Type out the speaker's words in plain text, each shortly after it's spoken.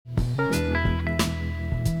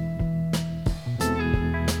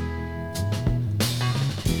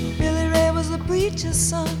preacher's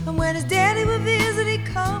son. And when his daddy would visit, he'd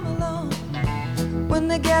come along. When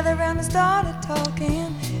they gathered around and started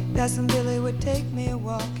talking, Cousin Billy would take me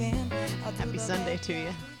walking. Happy Sunday to you.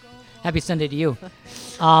 Happy Sunday to you.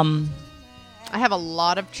 I have a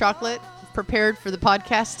lot of chocolate prepared for the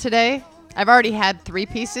podcast today. I've already had 3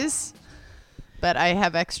 pieces, but I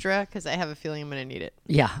have extra because I have a feeling I'm going to need it.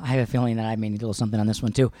 Yeah, I have a feeling that I may need a little something on this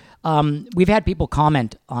one too. We've had people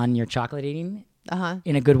comment on your chocolate eating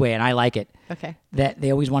in a good way, and I like it. Okay. That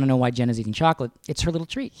they always want to know why Jenna's eating chocolate. It's her little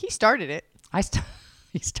treat. He started it.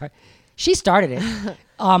 She started it.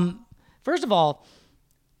 First of all,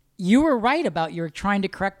 you were right about your trying to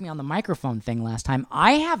correct me on the microphone thing last time.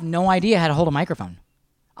 I have no idea how to hold a microphone.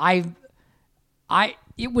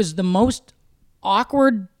 It was the most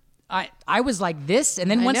awkward. I was like this,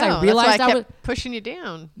 and then once I realized that's why I kept pushing you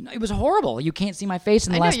down. It was horrible. You can't see my face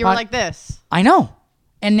in the last. I know you were like this. I know,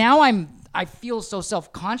 and now I feel so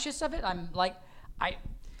self-conscious of it. I'm like, I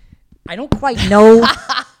don't quite know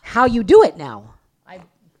how you do it now. I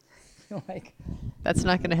feel like that's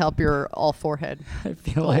not going to help your all forehead. I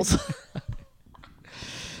feel goals. Like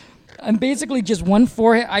I'm basically just one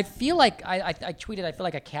forehead. I feel like I tweeted. I feel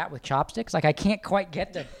like a cat with chopsticks. Like I can't quite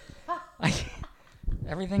get to.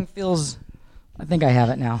 Everything feels. I think I have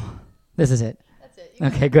it now. This is it. That's it.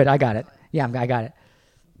 Okay, good. I got it. Yeah, I got it.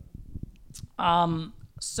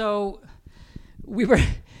 So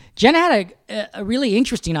Jenna had a really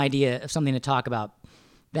interesting idea of something to talk about.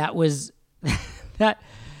 That was that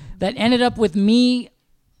ended up with me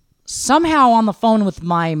somehow on the phone with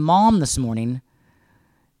my mom this morning,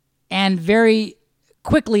 and very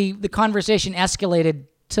quickly the conversation escalated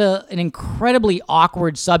to an incredibly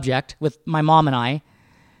awkward subject with my mom and I,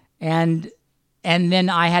 and then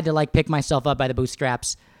I had to like pick myself up by the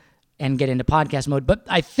bootstraps and get into podcast mode. But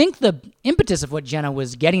I think the impetus of what Jenna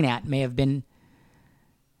was getting at may have been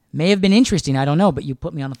interesting. I don't know, but you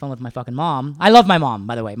put me on the phone with my fucking mom. I love my mom,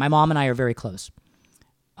 by the way. My mom and I are very close.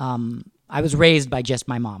 I was raised by just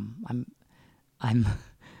my mom. I'm.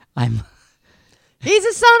 He's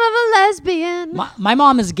a son of a lesbian. My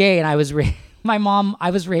mom is gay, and I was raised. I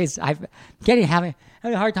was raised. I'm having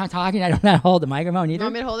a hard time talking. I don't know how to hold the microphone either. You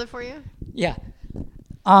want me to hold it for you? Yeah.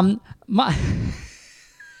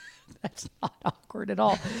 That's not awkward at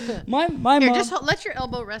all. My Here, mom. just let your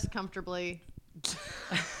elbow rest comfortably.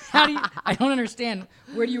 How do you? I don't understand.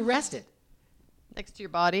 Where do you rest it? Next to your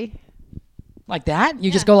body. Like that?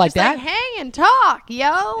 You just go like that? Like hang and talk,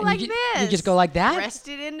 yo, And like this. this. You just go like that? Rest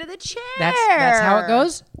it into the chair. That's how it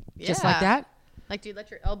goes? Yeah. Just like that? Like, do you let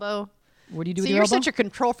your elbow? What do you do See, with your you're elbow? such a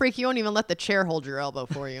control freak. You won't even let the chair hold your elbow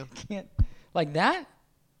for you. Can't. Like that?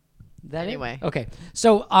 Anyway. Okay.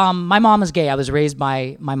 So my mom is gay. I was raised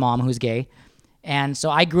by my mom who's gay. And so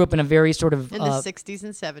I grew up in a very sort of... In the 60s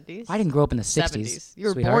and 70s. I didn't grow up in the 60s. 70s. You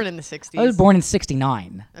were sweetheart. born in the 60s. I was born in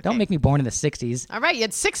 69. Okay. Don't make me born in the 60s. All right. You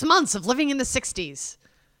had 6 months of living in the 60s.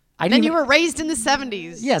 I Then didn't you were raised in the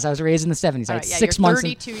 70s. Yes, I was raised in the 70s. I All had right, yeah, 6 you're months.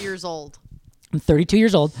 32 years old. I'm 32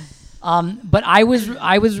 years old. But I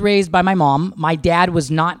was raised by my mom. My dad was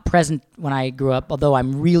not present when I grew up, although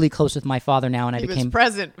I'm really close with my father now, and He I became was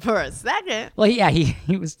present for a second. Well, yeah,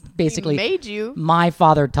 he was basically He made you. My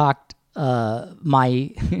father talked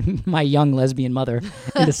my young lesbian mother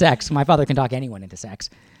into sex. My father can talk anyone into sex,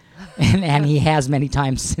 and he has many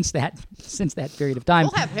times since that period of time.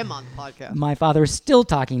 We'll have him on the podcast. My father is still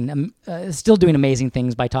talking, still doing amazing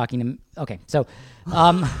things by talking. Okay, so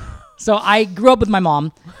I grew up with my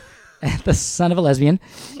mom, the son of a lesbian,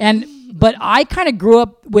 but I kind of grew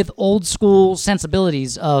up with old school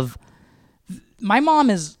sensibilities of. My mom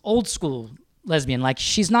is old school lesbian, like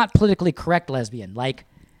she's not politically correct lesbian, like.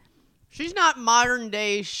 She's not modern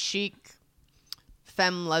day chic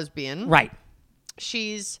femme lesbian. Right.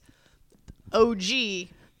 She's OG.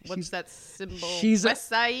 What's that symbol? She's West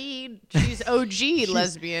Side. She's OG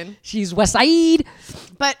lesbian. She's West Side.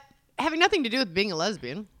 But having nothing to do with being a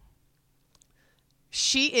lesbian,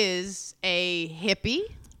 she is a hippie.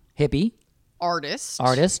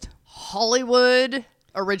 Artist. Hollywood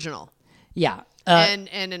original. Yeah. And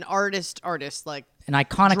an artist like an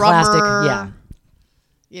iconoclastic. drummer, Yeah.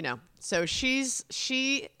 You know. So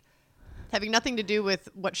she having nothing to do with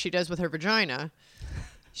what she does with her vagina.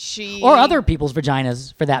 Or other people's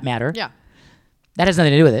vaginas, for that matter. Yeah. That has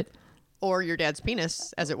nothing to do with it. Or your dad's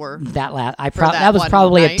penis, as it were. That that was one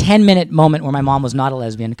probably night. a 10-minute moment where my mom was not a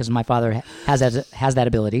lesbian because my father has that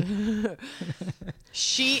ability.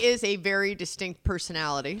 She is a very distinct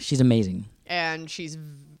personality. She's amazing. And she's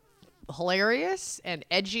hilarious and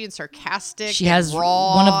edgy and sarcastic. She and has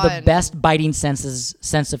raw one of the best biting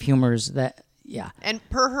sense of humors that, yeah. And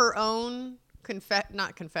per her own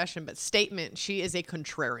not confession, but statement, she is a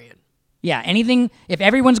contrarian. Yeah, anything. If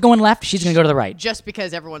everyone's going left, she's going to go to the right. Just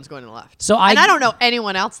because everyone's going to the left. So and I don't know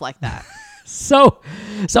anyone else like that. So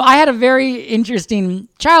I had a very interesting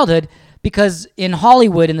childhood because in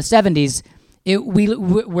Hollywood in the 70s,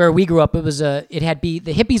 where we grew up, the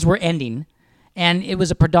hippies were ending, and it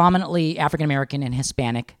was a predominantly African American and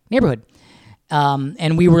Hispanic neighborhood.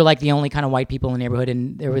 And we were like the only kind of white people in the neighborhood,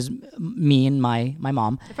 and there was me and my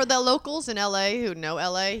mom. For the locals in LA who know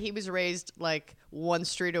LA, he was raised like one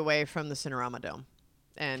street away from the Cinerama Dome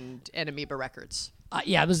and Amoeba Records.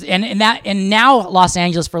 Yeah, it was, and now Los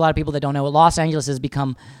Angeles, for a lot of people that don't know, Los Angeles has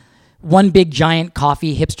become one big giant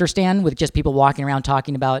coffee hipster stand with just people walking around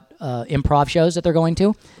talking about improv shows that they're going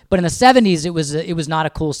to. But in the 70s, it was not a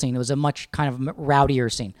cool scene. It was a much kind of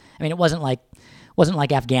rowdier scene. I mean, it wasn't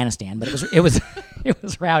like Afghanistan, but it was it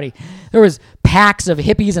was rowdy. There was packs of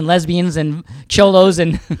hippies and lesbians and cholos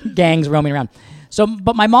and gangs roaming around. So,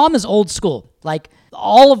 but my mom is old school. Like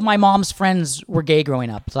all of my mom's friends were gay growing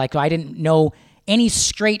up. Like I didn't know any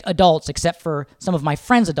straight adults except for some of my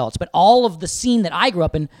friends' adults, but all of the scene that I grew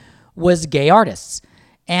up in was gay artists.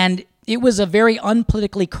 And it was a very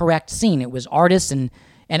unpolitically correct scene. It was artists and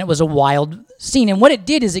it was a wild scene. And what it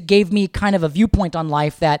did is it gave me kind of a viewpoint on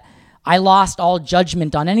life that I lost all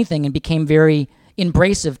judgment on anything and became very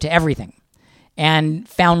embracive to everything and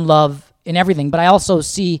found love in everything. But I also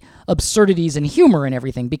see absurdities and humor in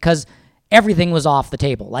everything because everything was off the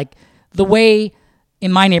table. Like the way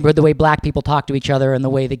in my neighborhood, the way black people talk to each other and the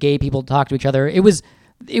way the gay people talk to each other, it was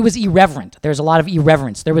irreverent. There's a lot of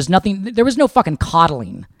irreverence. There was no fucking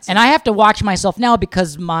coddling. And I have to watch myself now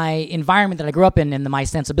because my environment that I grew up in and my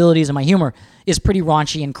sensibilities and my humor is pretty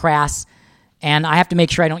raunchy and crass. And I have to make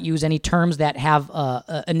sure I don't use any terms that have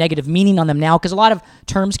a negative meaning on them now because a lot of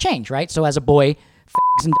terms change, right? So as a boy,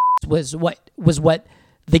 fags and dykes was what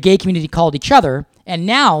the gay community called each other. And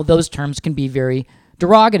now those terms can be very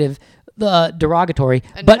derogatory,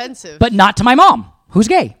 and offensive. But not to my mom, who's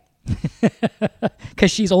gay.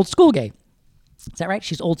 Because she's old school gay. Is that right?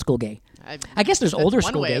 She's old school gay. I guess there's older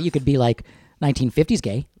school gay. You could be like 1950s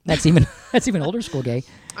gay. That's even older school gay.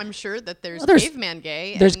 I'm sure that there's caveman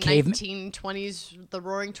gay. There's 1920s, the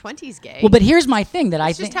Roaring Twenties gay. Well, but here's my thing that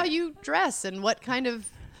it's just how you dress and what kind of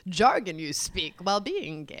jargon you speak while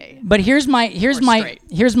being gay. But here's my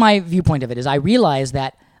viewpoint of it is I realize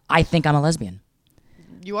that I think I'm a lesbian.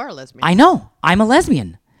 You are a lesbian. I know I'm a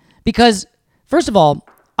lesbian because first of all,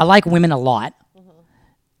 I like women a lot,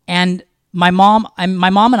 and my mom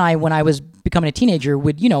and I, when I was becoming a teenager,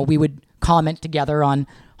 we would comment together on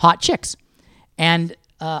hot chicks, and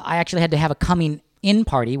I actually had to have a coming in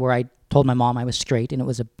party where I told my mom I was straight, and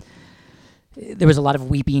there was a lot of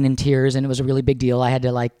weeping and tears, and it was a really big deal. I had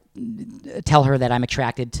to tell her that I'm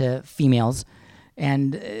attracted to females,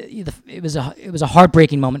 and it was a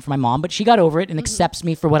heartbreaking moment for my mom, but she got over it and accepts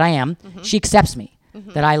me for what I am. She accepts me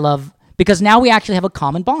that I love. Because now we actually have a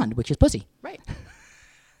common bond, which is pussy. Right.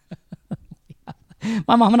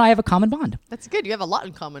 My mom and I have a common bond. That's good. You have a lot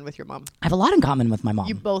in common with your mom. I have a lot in common with my mom.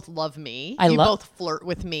 You both love me. You both flirt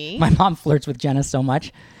with me. My mom flirts with Jenna so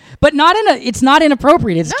much. But it's not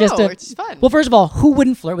inappropriate. It's it's fun. Well, first of all, who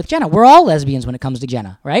wouldn't flirt with Jenna? We're all lesbians when it comes to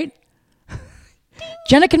Jenna, right?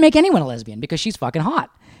 Jenna can make anyone a lesbian because she's fucking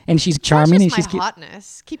hot. And she's charming and she's cute.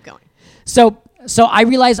 Hotness. Keep going. So I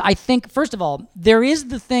realize, I think, first of all, there is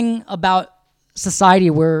the thing about society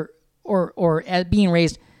where, or being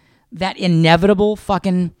raised, that inevitable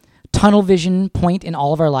fucking tunnel vision point in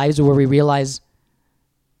all of our lives where we realize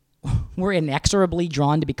we're inexorably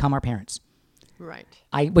drawn to become our parents. Right.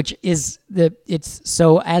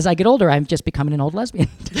 So as I get older, I'm just becoming an old lesbian.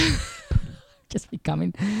 Just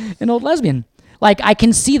becoming an old lesbian. Like I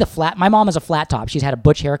can see my mom is a flat top. She's had a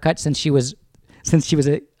butch haircut since she was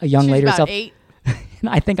a young lady herself. 8. And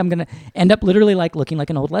I think I'm gonna end up literally looking like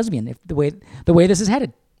an old lesbian if the way this is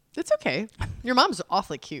headed. It's okay. Your mom's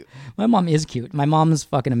awfully cute. My mom is cute. My mom is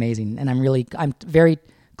fucking amazing, and I'm very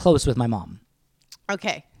close with my mom.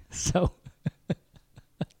 Okay. So,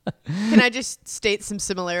 can I just state some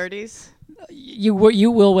similarities? You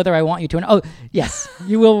will whether I want you to or not. Oh yes,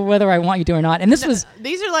 you will whether I want you to or not. And these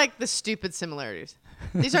are like the stupid similarities.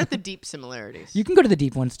 These aren't the deep similarities. You can go to the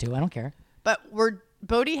deep ones too. I don't care. But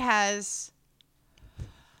Bodhi has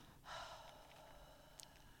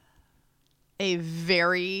a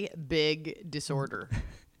very big disorder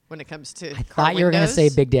when it comes to I thought you were going to say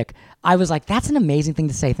big dick. I was like, that's an amazing thing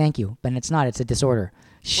to say. Thank you. But it's not. It's a disorder.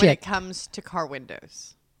 Shit. When it comes to car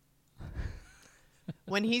windows.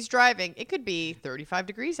 When he's driving, it could be 35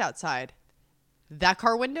 degrees outside. That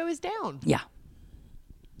car window is down. Yeah.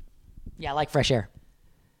 Yeah, I like fresh air.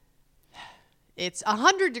 It's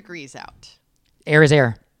 100 degrees out. Air is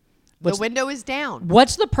air. The window is down.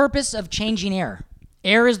 What's the purpose of changing air?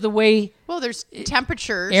 Air is the way. Well, there's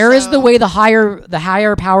temperatures. Air is the way the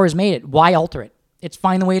higher powers made it. Why alter it? It's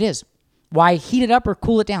fine the way it is. Why heat it up or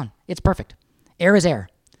cool it down? It's perfect. Air is air.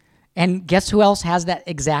 And guess who else has that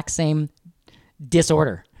exact same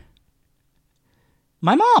disorder?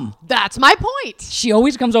 My mom. That's my point. She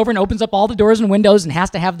always comes over and opens up all the doors and windows and has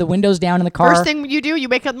to have the windows down in the car. First thing you do, you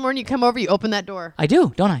wake up in the morning, you come over, you open that door. I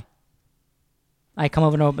do, don't I? I come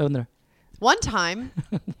over and open the One time,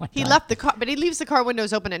 he left the car, but he leaves the car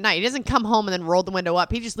windows open at night. He doesn't come home and then roll the window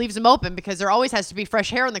up. He just leaves them open because there always has to be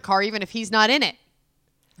fresh air in the car, even if he's not in it.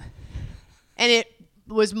 And it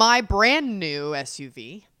was my brand new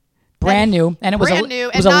SUV. Brand new, and it was Brand a new,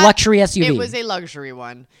 it was and a not- luxury SUV. It was a luxury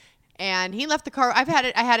one. And he left the car. I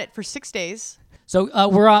had it for 6 days.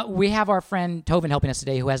 So we have our friend Tovin helping us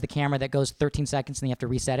today, who has the camera that goes 13 seconds, and then you have to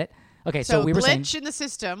reset it. Okay, so we were saying glitch in the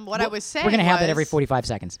system. What I was saying, we're gonna have that every was, 45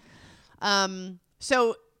 seconds.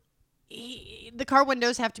 So the car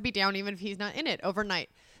windows have to be down even if he's not in it overnight.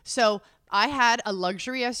 So I had a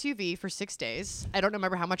luxury SUV for 6 days. I don't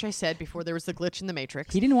remember how much I said before there was the glitch in the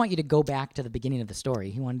Matrix. He didn't want you to go back to the beginning of the story.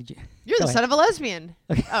 He wanted you. You're Go the ahead. son of a lesbian.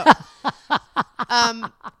 Okay.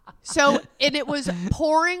 Oh. And it was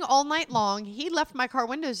pouring all night long. He left my car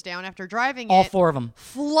windows down after driving All it. 4 of them.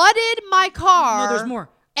 Flooded my car. No, there's more.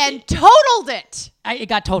 And totaled it. It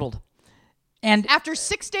got totaled. And After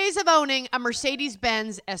 6 days of owning a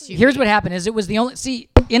Mercedes-Benz SUV. here's what happened: is it was the only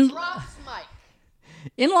Drops Mike.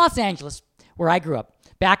 in Los Angeles, where I grew up,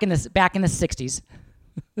 back in the 60s.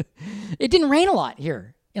 It didn't rain a lot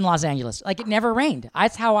here in Los Angeles. Like, it never rained.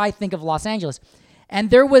 That's how I think of Los Angeles.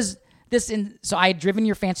 And there was this so I had driven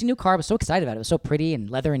your fancy new car. I was so excited about it. It was so pretty and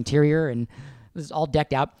leather interior and it was all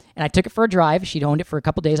decked out. And I took it for a drive. She'd owned it for a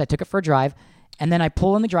couple days. I took it for a drive. And then I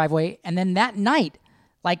pull in the driveway. And then that night,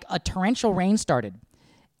 like, a torrential rain started.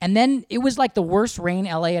 And then it was like the worst rain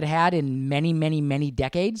LA had had in many, many, many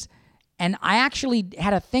decades. And I actually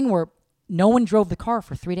had a thing where no one drove the car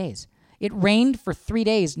for 3 days. It rained for 3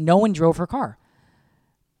 days. No one drove her car.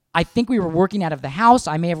 I think we were working out of the house.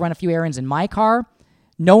 I may have run a few errands in my car.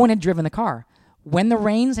 No one had driven the car. When the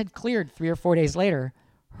rains had cleared 3 or 4 days later,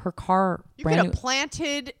 her car You could brand have new.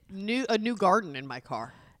 planted a new garden in my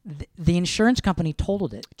car. The insurance company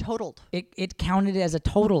totaled it. Totaled. It counted as a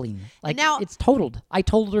totaling. Like, now- it's totaled. I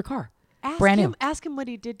totaled her car. Brand new. Ask him what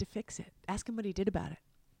he did to fix it. Ask him what he did about it.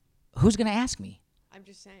 Who's gonna ask me? I'm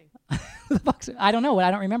just saying. Who the fuck's- I don't know. I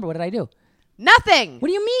don't remember. What did I do? Nothing. What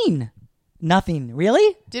do you mean? Nothing.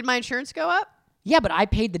 Really? Did my insurance go up? Yeah, but I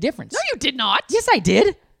paid the difference. No, you did not. Yes, I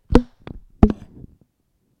did.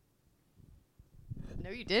 No,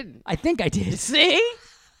 you didn't. I think I did. See?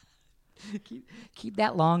 Keep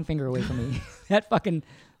that long finger away from me. That fucking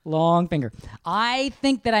long finger. I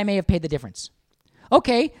think that I may have paid the difference.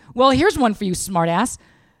 Okay, well, here's one for you, smartass.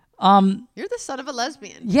 You're the son of a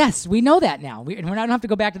lesbian. Yes, we know that now. We don't have to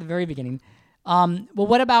go back to the very beginning. Well,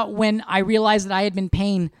 what about when I realized that I had been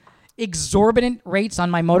paying exorbitant rates on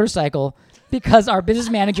my motorcycle because our business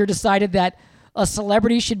manager decided that a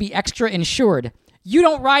celebrity should be extra insured? You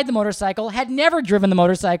don't ride the motorcycle, had never driven the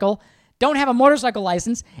motorcycle, don't have a motorcycle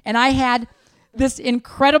license, and I had this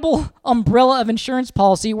incredible umbrella of insurance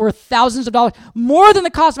policy worth thousands of dollars, more than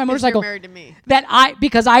the cost of my Because you're motorcycle. married to me.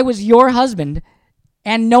 Because I was your husband,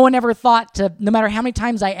 and no one ever thought to, no matter how many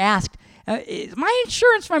times I asked, my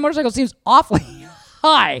insurance for my motorcycle seems awfully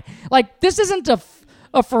high. Like, this isn't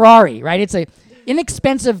a Ferrari, right? It's a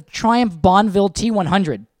inexpensive Triumph Bonneville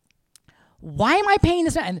T100. Why am I paying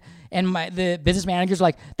this? And the business manager's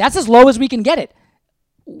like, that's as low as we can get it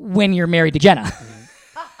when you're married to Jenna.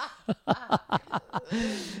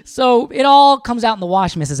 So it all comes out in the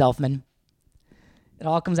wash, Mrs. Elfman. It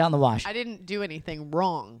all comes out in the wash. I didn't do anything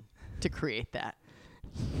wrong to create that.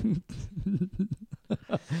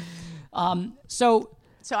 So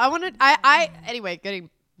So anyway, getting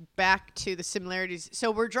back to the similarities.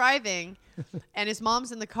 So we're driving and his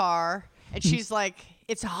mom's in the car and she's like,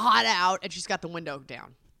 it's hot out, and she's got the window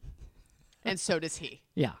down. And so does he.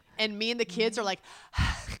 yeah. And me and the kids are like,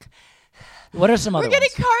 What are some other we're getting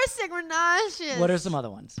ones? car sick, we're nauseous. What are some other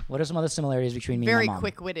ones? What are some other similarities between me Very and my mom?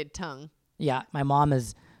 quick-witted tongue. Yeah, my mom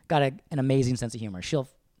has got an amazing sense of humor.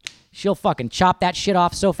 She'll fucking chop that shit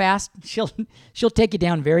off so fast. She'll take you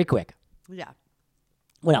down very quick. Yeah.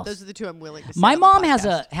 What else? Those are the two I'm willing to say. My on the mom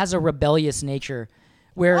podcast. has a rebellious nature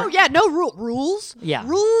where Oh yeah, no rules. Yeah.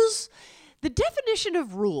 Rules. The definition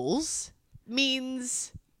of rules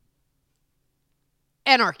means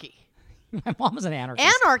anarchy. my mom is an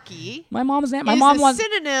anarchist. Anarchy My mom is my is mom a wants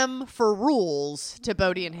synonym for rules to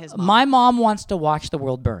Bodie and his mom. my mom wants to watch the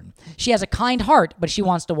world burn. She has a kind heart, but she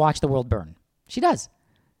wants to watch the world burn. She does.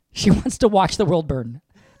 She wants to watch the world burn.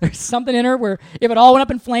 There's something in her where if it all went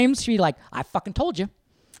up in flames, she'd be like, I fucking told you.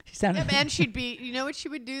 She sounded. Yeah, and she'd be, you know what she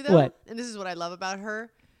would do though? What? And this is what I love about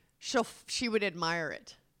her. She would admire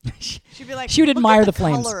it. She'd be like, She would "Look admire at the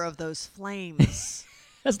flames." color of those flames.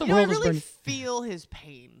 As the You know, I world was really burning. feel his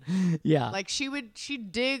pain. Yeah. Like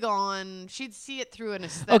she'd dig on, she'd see it through an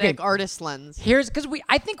aesthetic artist lens. Here's because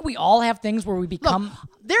I think we all have things where we become. Look,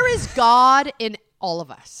 there is God in all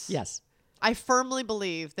of us. Yes. I firmly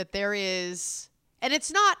believe that there is, and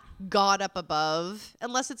it's not God up above,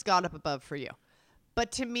 unless it's God up above for you.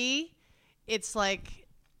 But to me, it's like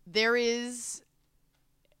there is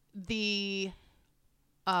the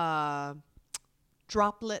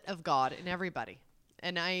droplet of God in everybody.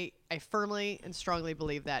 And I firmly and strongly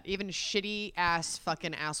believe that. Even shitty ass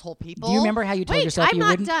fucking asshole people. Do you remember how you told Wait, yourself I'm you not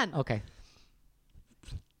wouldn't? done. Okay.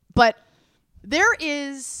 But there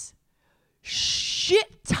is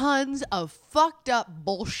shit tons of fucked up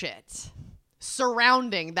bullshit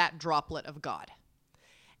surrounding that droplet of God.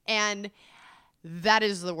 And that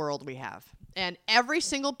is the world we have. And every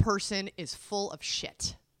single person is full of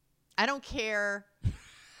shit. I don't care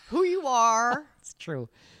who you are. It's true.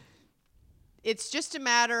 It's just a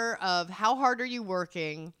matter of how hard are you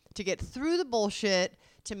working to get through the bullshit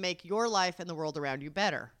to make your life and the world around you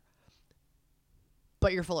better.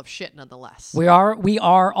 But you're full of shit nonetheless. We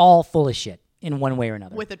are all full of shit in one way or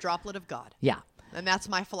another. With a droplet of God. Yeah. And that's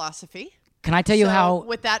my philosophy. Can I tell you So, how?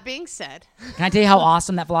 with that being said, Can I tell you how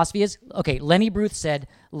awesome that philosophy is? Okay, Lenny Bruce said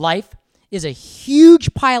life is a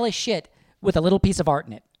huge pile of shit with a little piece of art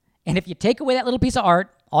in it. And if you take away that little piece of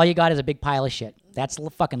art, all you got is a big pile of shit. That's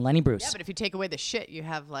fucking Lenny Bruce. yeah, but if you take away the shit, you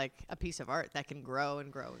have like a piece of art that can grow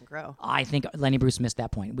and grow and grow. I think Lenny Bruce missed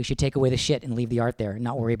that point. We should take away the shit and leave the art there and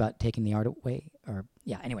not worry about taking the art away. Or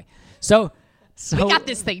yeah, anyway. So We got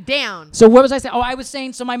this thing down. So what was I saying? Oh, I was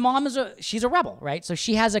saying, so my mom she's a rebel, right? So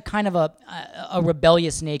she has a kind of a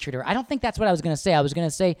rebellious nature to her. I don't think that's what I was going to say. I was going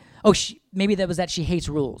to say, maybe that was that she hates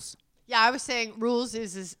rules. Yeah, I was saying rules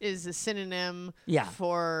is a synonym Yeah.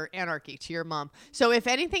 for anarchy to your mom. So if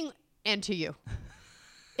anything, and to you,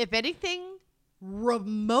 if anything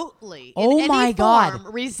remotely in any my God.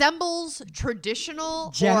 form resembles traditional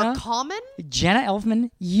Jenna? or common, Jenna Elfman,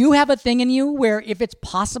 you have a thing in you where if it's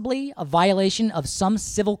possibly a violation of some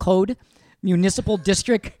civil code, municipal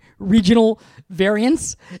district, regional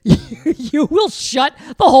variance, you will shut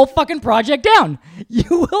the whole fucking project down.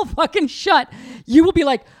 You will fucking shut. You will be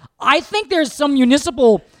like, I think there's some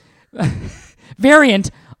municipal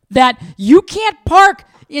variant that you can't park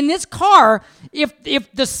in this car if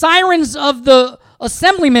the sirens of the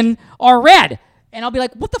assemblyman are red. And I'll be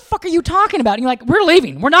like, what the fuck are you talking about? And you're like, we're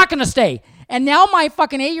leaving. We're not going to stay. And now my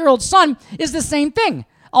fucking 8-year-old son is the same thing.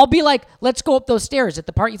 I'll be like, let's go up those stairs at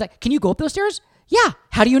the park. He's like, can you go up those stairs? Yeah.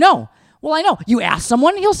 How do you know? Well, I know. You ask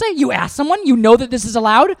someone, he'll say. You ask someone, you know that this is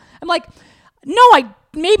allowed? I'm like, no,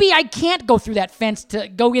 maybe I can't go through that fence to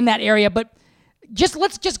go in that area, but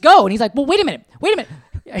let's just go. And he's like, well, wait a minute.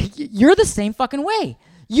 You're the same fucking way.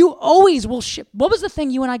 You always will what was the thing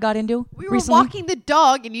you and I got into we were recently? walking the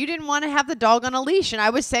dog and you didn't want to have the dog on a leash. And I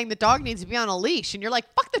was saying the dog needs to be on a leash. And you're like,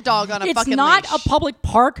 fuck the dog on a fucking leash. It's not a public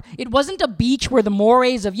park. It wasn't a beach where the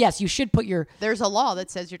mores of, yes, you should put your... There's a law that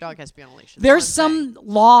says your dog has to be on a leash. That's There's all I'm saying. some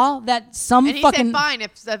law that some And he fucking... said, fine,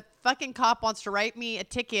 if the fucking cop wants to write me a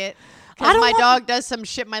ticket I because don't my want- dog does some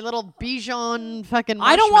shit, my little Bichon fucking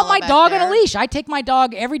I don't want my marshmallow dog back on a there. leash. I take my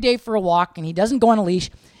dog every day for a walk, and he doesn't go on a leash.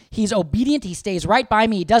 He's obedient. He stays right by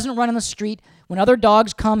me. He doesn't run in the street. When other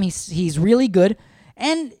dogs come, he's really good.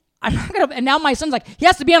 And I'm not gonna. And now my son's like, he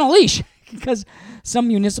has to be on a leash because some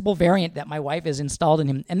municipal variant that my wife has installed in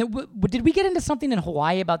him. And did we get into something in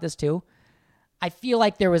Hawaii about this too? I feel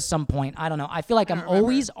like there was some point. I don't know. I feel like I'm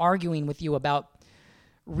always arguing with you about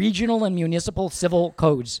regional and municipal civil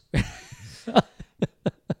codes.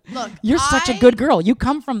 Look, You're such a good girl. You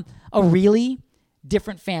come from a really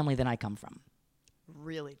different family than I come from.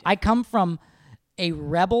 Really do. I come from a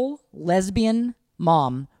rebel lesbian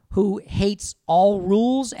mom who hates all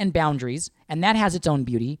rules and boundaries, and that has its own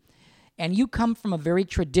beauty. And you come from a very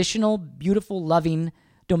traditional, beautiful, loving,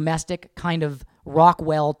 domestic kind of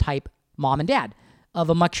Rockwell type mom and dad of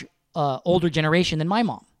a much older generation than my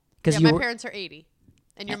mom. Yeah, my parents are 80,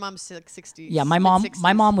 and your mom's 60. Yeah, my mom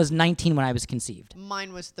mid-60s. was 19 when I was conceived.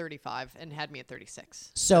 Mine was 35 and had me at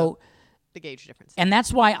 36. So Big age difference. and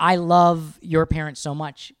that's why I love your parents so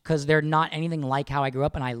much, because they're not anything like how I grew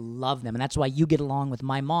up, and I love them. And that's why you get along with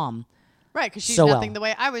my mom. Right, because she's so nothing well. the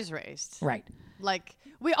way I was raised. Right. Like,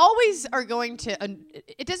 we always are going to,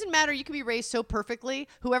 it doesn't matter. You can be raised so perfectly.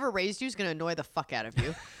 Whoever raised you is going to annoy the fuck out of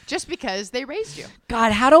you just because they raised you.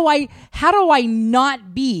 God, how do I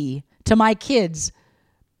not be to my kids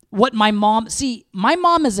what my mom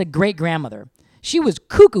is a great grandmother. She was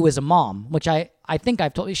cuckoo as a mom, which I think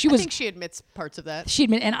I've told you. I think she admits parts of that. She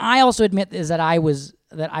admit, and I also admit is that I was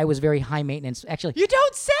very high maintenance. Actually, You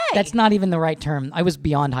don't say. that's not even the right term. I was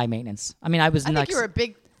beyond high maintenance. I mean, I was I think nuts. you were a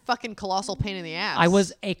big fucking colossal pain in the ass. I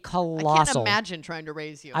was a I colossal. can't imagine trying to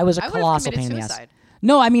raise you. I was a would've colossal committed pain in the ass. suicide.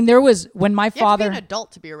 No, I mean there was when my You have to father be an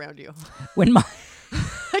adult to be around you. when my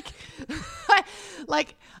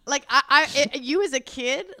You as a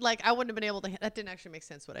kid, like I wouldn't have been able to. That didn't actually make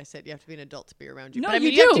sense. What I said, you have to be an adult to be around you. No, but I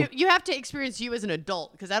mean, you do. You have to experience you as an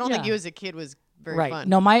adult because I don't think Yeah. you as a kid was very right. fun.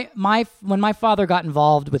 No, my when my father got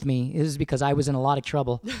involved with me, it was because I was in a lot of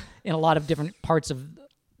trouble in a lot of different parts of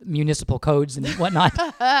municipal codes and whatnot.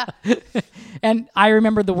 And I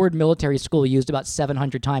remember the word military school used about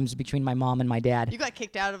 700 times between my mom and my dad. You got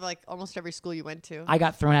kicked out of like almost every school you went to. I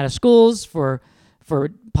got thrown out of schools for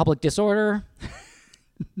public disorder.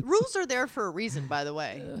 Rules are there for a reason, by the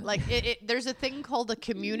way. Like there's a thing called a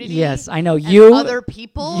community. Yes, I know and you. other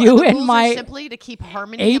people. You the and rules my are simply to keep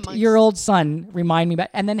harmony. 8-year-old son remind me about.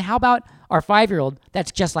 And then how about our 5-year-old?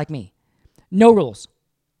 That's just like me. No rules.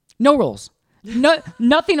 No rules. No,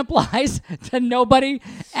 nothing applies to nobody.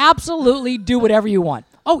 Absolutely do whatever you want.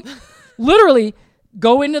 Oh, literally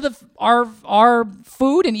go into our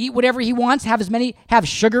food and eat whatever he wants. Have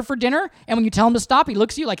sugar for dinner. And when you tell him to stop, he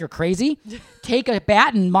looks at you like you're crazy. Take a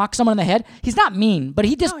bat and mock someone in the head. He's not mean, but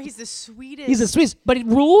he just. No, he's the sweetest. He's the sweetest. But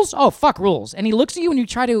rules? Oh, fuck rules. And he looks at you and you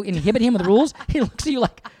try to inhibit him with rules. He looks at you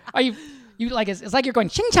like, are you like, it's like you're going,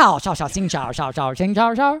 xing chao, shao, shao, xing chao, shao, shao, xing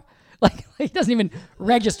chao, shao. Like, he doesn't even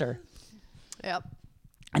register. Yep.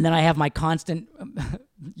 And then I have my constant,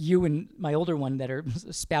 you and my older one that are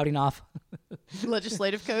spouting off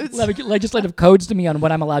Legislative codes. legislative codes to me on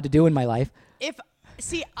what I'm allowed to do in my life.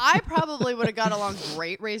 I probably would have got along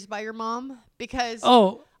great raised by your mom because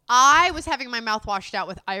Oh, I was having my mouth washed out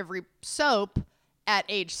with ivory soap at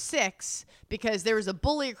age 6 because there was a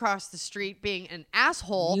bully across the street being an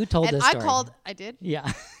asshole. You told and this I story. I did.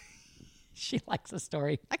 yeah. She likes the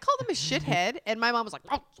story. I called him a shithead, and my mom was like,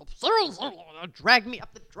 dragged me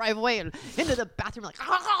up the driveway and into the bathroom like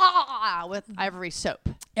with ivory soap.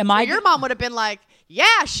 Your mom would have been like, yeah,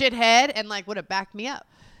 shithead, and like would have backed me up.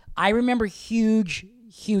 I remember huge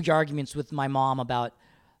arguments with my mom about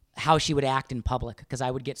how she would act in public because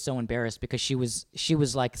I would get so embarrassed because she was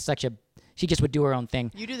like she just would do her own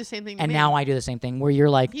thing. You do the same thing to And me. now I do the same thing where you're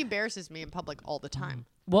like, He embarrasses me in public all the time.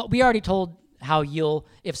 well, we already told how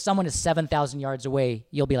if someone is 7,000 yards away,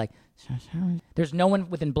 you'll be like, there's no one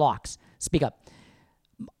within blocks. Speak up.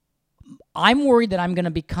 I'm worried that I'm going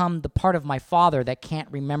to become the part of my father that can't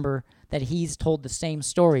remember that he's told the same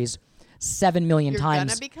stories 7 million You're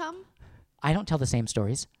times. gonna become? I don't tell the same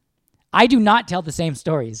stories. I do not tell the same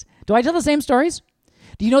stories. Do I tell the same stories?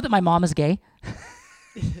 Do you know that my mom is gay?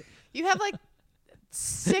 You have like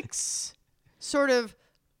 6 sort of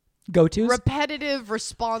Go-tos? repetitive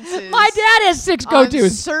responses. My dad has 6 on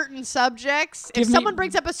go-tos. certain subjects. Give If me- someone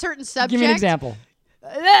brings up a certain subject, Give me an example.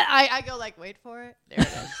 I go like, wait for it. There it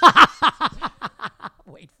is.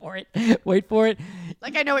 Wait for it.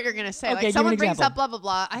 Like I know what you're gonna say. Okay, give me Like someone an brings example. up blah blah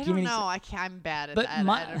blah. I Give don't me an know. I'm bad at But that.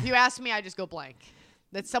 my- I don't know. If you ask me, I just go blank.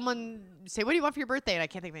 That someone say, "What do you want for your birthday?" And I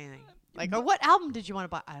can't think of anything. Like, or what album did you want to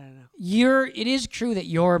buy? I don't know. It is true that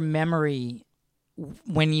your memory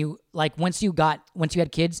once you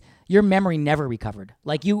had kids, your memory never recovered.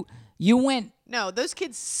 Like you went No, those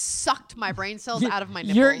kids sucked my brain cells out of my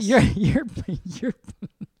nipples. you're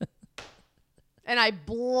And I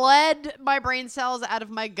bled my brain cells out of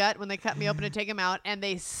my gut when they cut me open to take them out, and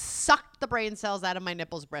they sucked the brain cells out of my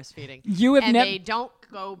nipples breastfeeding. And they don't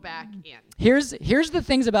go back in. Here's the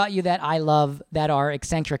things about you that I love that are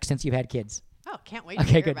eccentric since you've had kids. Oh, can't wait to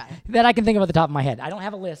Okay, hear good. about it. That I can think of at the top of my head. I don't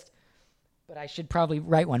have a list, but I should probably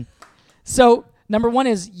write one. So, number 1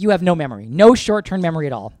 is you have no memory. No short-term memory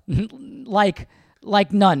at all. like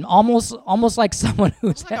none. Almost like someone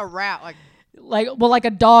who's It's like a rat. like a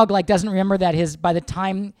dog doesn't remember that by the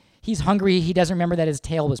time he's hungry, he doesn't remember that his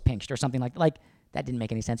tail was pinched or something like that didn't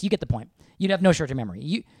make any sense. You get the point. You'd have no short-term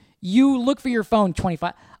memory. You look for your phone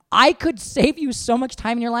 25. I could save you so much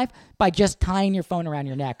time in your life by just tying your phone around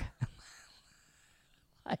your neck.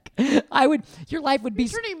 Your life would be.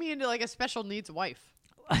 You're turning me into like a special needs wife.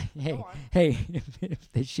 Hey,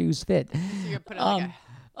 if the shoes fit. So you put it like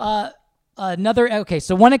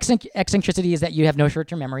So one eccentricity is that you have no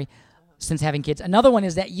short-term memory since having kids. Another one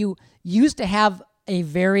is that you used to have a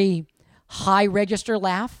very high register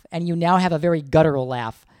laugh, and you now have a very guttural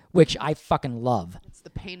laugh, which I fucking love. it's the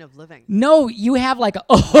pain of living. No, you have like a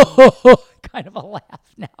kind of a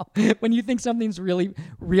laugh now. When you think something's really,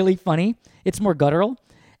 really funny, it's more guttural.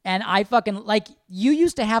 And I fucking, like, you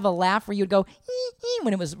used to have a laugh where you'd go,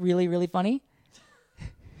 when it was really, really funny.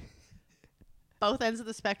 Both ends of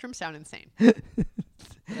the spectrum sound insane.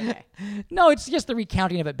 Okay. No, it's just the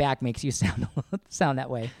recounting of it back makes you sound that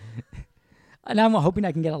way. And I'm hoping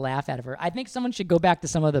I can get a laugh out of her. I think someone should go back to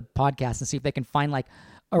some of the podcasts and see if they can find like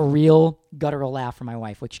a real guttural laugh from my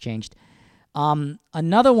wife, which changed.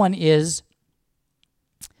 Another one is,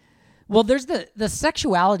 well, there's the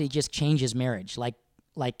sexuality just changes marriage, like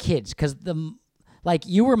kids, because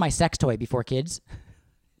you were my sex toy before kids.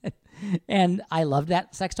 And I loved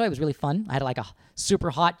that sex toy. It was really fun. I had like a super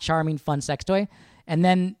hot, charming, fun sex toy. And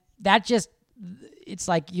then that just, it's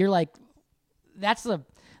like, you're like, that's the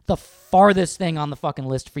farthest thing on the fucking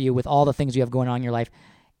list for you with all the things you have going on in your life.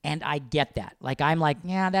 And I get that. Like, I'm like,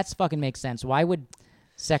 yeah, that's fucking makes sense. Why would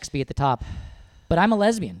sex be at the top? But I'm a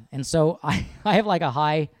lesbian. And so I have like a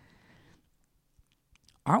high,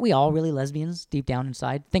 aren't we all really lesbians deep down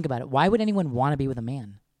inside? Think about it. Why would anyone want to be with a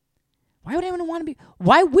man? Why would anyone want to be?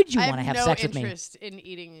 Why would you want to have sex with me? I have no interest in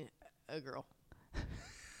eating a girl.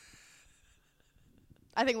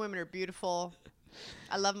 I think women are beautiful.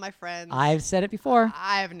 I love my friends. I've said it before.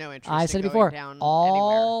 I have no interest. I've said in it before. Down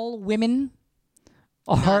all anywhere. Women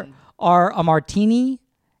None. are a martini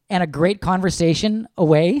and a great conversation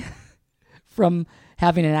away from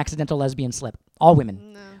having an accidental lesbian slip. All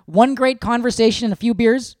women. No. One great conversation and a few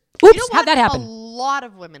bears. Oops, You know how'd that what happen? A lot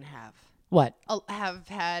of women have. What? Have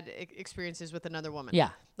had experiences with another woman. Yeah.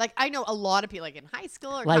 Like, I know a lot of people, like in high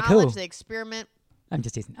school or Like college, who? they experiment. I'm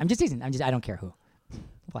just teasing. I don't care who.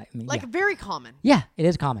 Why? I mean, Like, yeah. very common. Yeah, it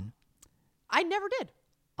is common. I never did.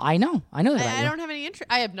 I know that about I you. don't have any interest.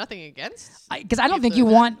 I have nothing against. Because I don't think people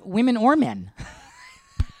you that- want women or men.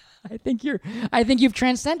 I think you've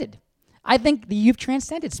transcended. I think you've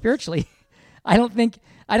transcended spiritually. I don't think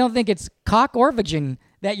it's cock or vagin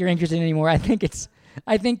that you're interested in anymore. I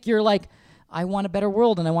think you're like, I want a better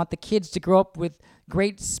world and I want the kids to grow up with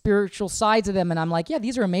great spiritual sides of them. And I'm like, yeah,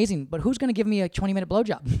 these are amazing, but who's going to give me a 20-minute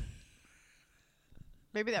blowjob?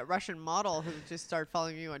 Maybe that Russian model who just started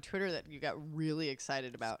following you on Twitter that you got really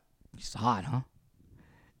excited about. She's hot, huh?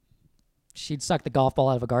 She'd suck the golf ball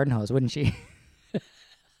out of a garden hose, wouldn't she?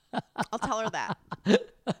 I'll tell her that.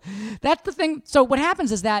 That's the thing. So what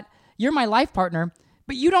happens is that you're my life partner,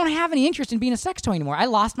 but you don't have any interest in being a sex toy anymore. I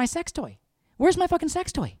lost my sex toy. Where's my fucking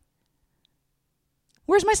sex toy?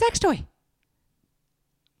 Where's my sex toy?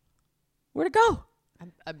 Where'd it go?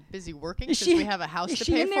 I'm busy working Is since we have a house is to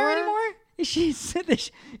she pay in for. there anymore? Is she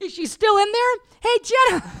still in there? Hey,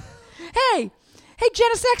 Jenna. hey,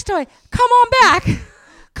 Jenna sex toy. Come on back.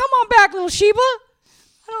 Come on back, little Sheba.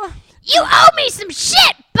 You owe me some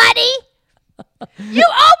shit, buddy. You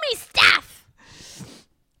owe me stuff.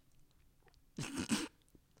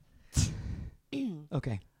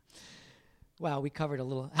 Okay. Wow, we covered a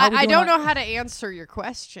little. I don't know how to answer your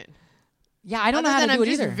question. Yeah, I don't know Other how to than do I'm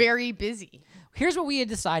it just either. very busy. Here's what we had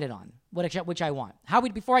decided on, which I want.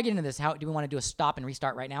 Before I get into this, how do we want to do a stop and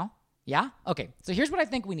restart right now? Yeah? Okay. So here's what I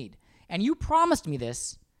think we need. And you promised me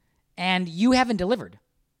this, and you haven't delivered.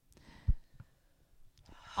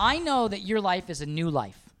 I know that your life is a new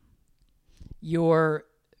life. You're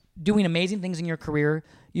doing amazing things in your career.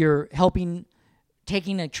 You're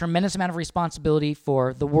taking a tremendous amount of responsibility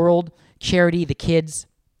for the world, charity, the kids,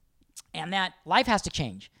 and that life has to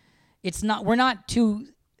change. We're not two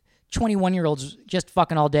 21-year-olds just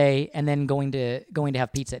fucking all day and then going to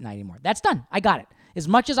have pizza at night anymore. That's done. I got it. As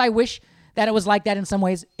much as I wish that it was like that in some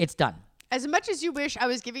ways, it's done. As much as you wish I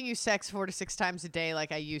was giving you sex 4 to 6 times a day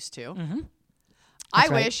like I used to, That's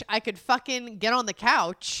right. wish I could fucking get on the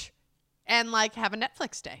couch and like have a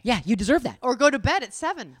Netflix day. Yeah, you deserve that. Or go to bed at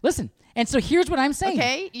 7. Listen, and so here's what I'm saying.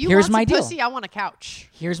 Okay? You here's want my some deal. pussy, I want a couch.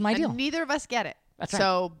 Here's my And deal. neither of us get it. That's right.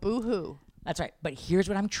 So boo-hoo. That's right. But here's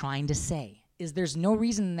what I'm trying to say is there's no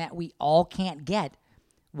reason that we all can't get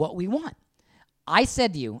what we want. I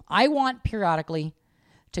said to you, I want periodically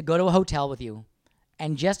to go to a hotel with you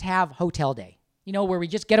and just have hotel day. You know, where we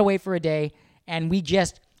just get away for a day and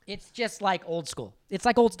it's just like old school. It's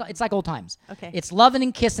like old times. Okay. It's loving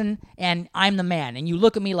and kissing and I'm the man. And you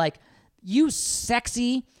look at me like, you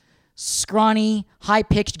sexy, scrawny,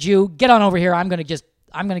 high-pitched Jew, get on over here. I'm going to just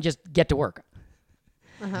get to work.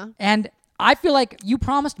 And I feel like you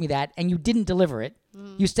promised me that and you didn't deliver it.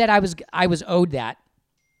 You said I was owed that.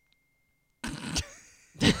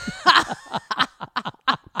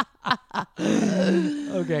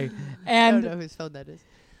 Okay. I don't know whose phone that is.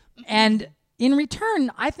 And in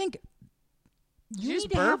return, I think Did you need just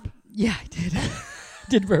to have- burp? Yeah, I did.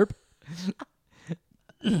 Did burp.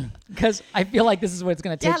 Because I feel like this is what it's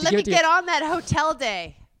going to take Yeah, to let give me it to get you. on that hotel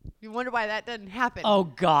day. You wonder why that doesn't happen. Oh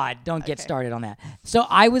God, don't get Okay. started on that. So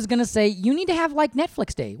I was gonna say you need to have like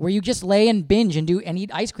Netflix day where you just lay and binge and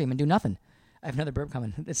eat ice cream and do nothing. I have another burp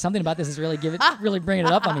coming. There's something about this is really really bringing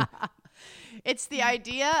it up on me. It's the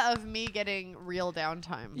idea of me getting real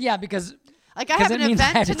downtime. Yeah, because Like I have it an means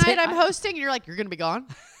I event have to tonight take- I'm hosting, and you're like, you're going to be gone?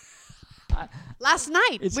 Last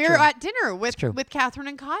night, It's we were true. at dinner with true. Catherine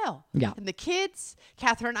and Kyle. Yeah. And the kids.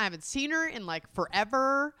 Catherine, I haven't seen her in like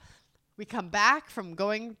forever. We come back from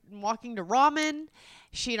walking to ramen.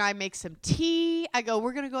 She and I make some tea. I go,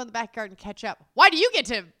 we're going to go in the backyard and catch up. Why do you get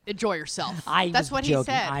to enjoy yourself? was That's what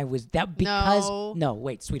joking. he said. I was that because No.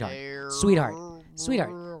 wait, sweetheart.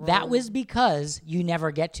 That was because you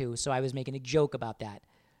never get to. So I was making a joke about that.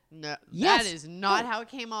 No, Yes. that is not how it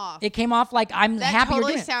came off. It came off like I'm that happy you're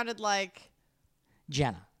totally doing it. sounded like,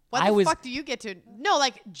 Jenna. what I the was fuck do you get to? No,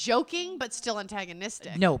 like joking, but still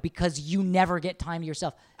antagonistic. no because you never get time to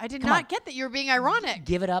yourself. I did Come not on. get that you were being ironic.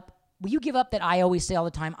 Give it up. Will you give up that I always say all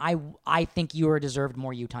the time? I think you are deserved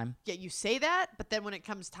more you time. Yeah, you say that, but then when it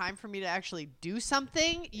comes time for me to actually do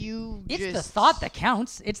something, you It's just... the thought that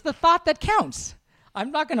counts. It's the thought that counts. I'm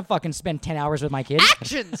not gonna fucking spend 10 hours with my kids.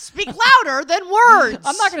 Actions speak louder than words.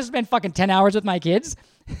 I'm not gonna spend fucking 10 hours with my kids.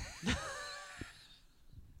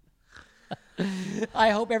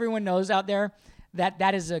 I hope everyone knows out there that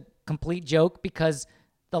that is a complete joke because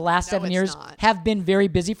the last No, 7 it's years not. have been very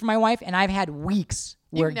busy for my wife, and I've had weeks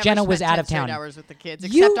You've where never Jenna was spent out 10 of town. straight hours with the kids,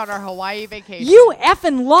 You except on our Hawaii vacation. You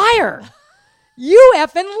effing liar! You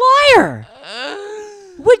effing liar!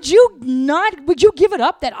 Would you give it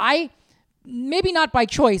up that I, maybe not by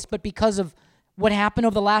choice, but because of what happened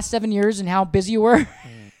over the last 7 years and how busy you were?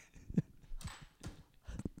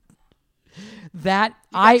 that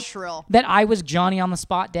shrill. that I was Johnny on the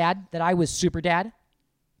spot dad, that I was super dad?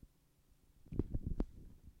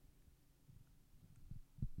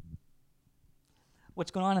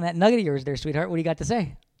 What's going on in that nugget of yours there, sweetheart? What do you got to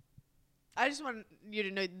say? I just want you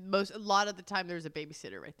to know a lot of the time there's a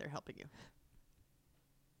babysitter right there helping you.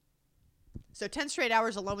 So 10 straight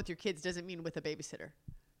hours alone with your kids doesn't mean with a babysitter.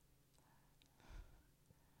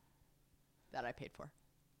 That I paid for.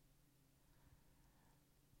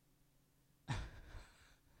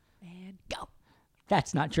 And go.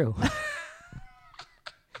 That's not true.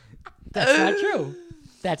 That's not true.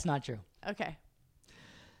 That's not true. Okay.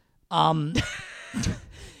 Um, As a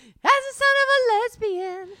son of a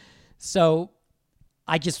lesbian. so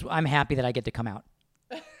I'm happy that I get to come out.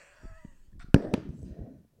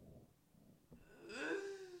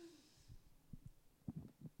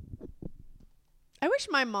 I wish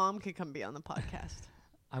my mom could come be on the podcast.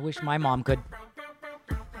 I wish my mom could.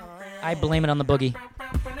 I blame it on the boogie.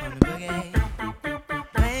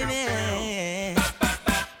 Baby,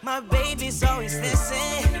 my baby's always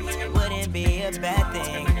listen. Wouldn't be a bad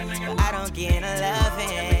thing. I don't get a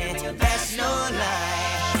loving. That's no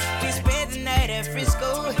lie. We spent the night at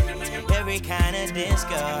Frisco. Every kind of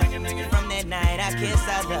disco. From that night I kissed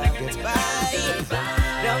our love goodbye.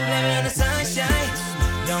 Don't blame it on the sunshine.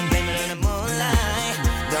 Don't blame it on the moonlight.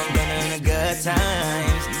 Don't blame it on the good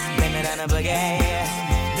times. Blame it on the boogie.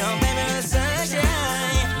 Don't blame it on the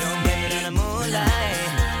sunshine. Don't blame it on the moonlight.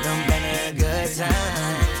 Don't blame it on the good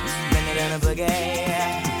times. Blame it on the boogie.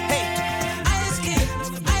 Hey, I just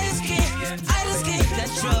can't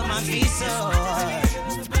control my feet so.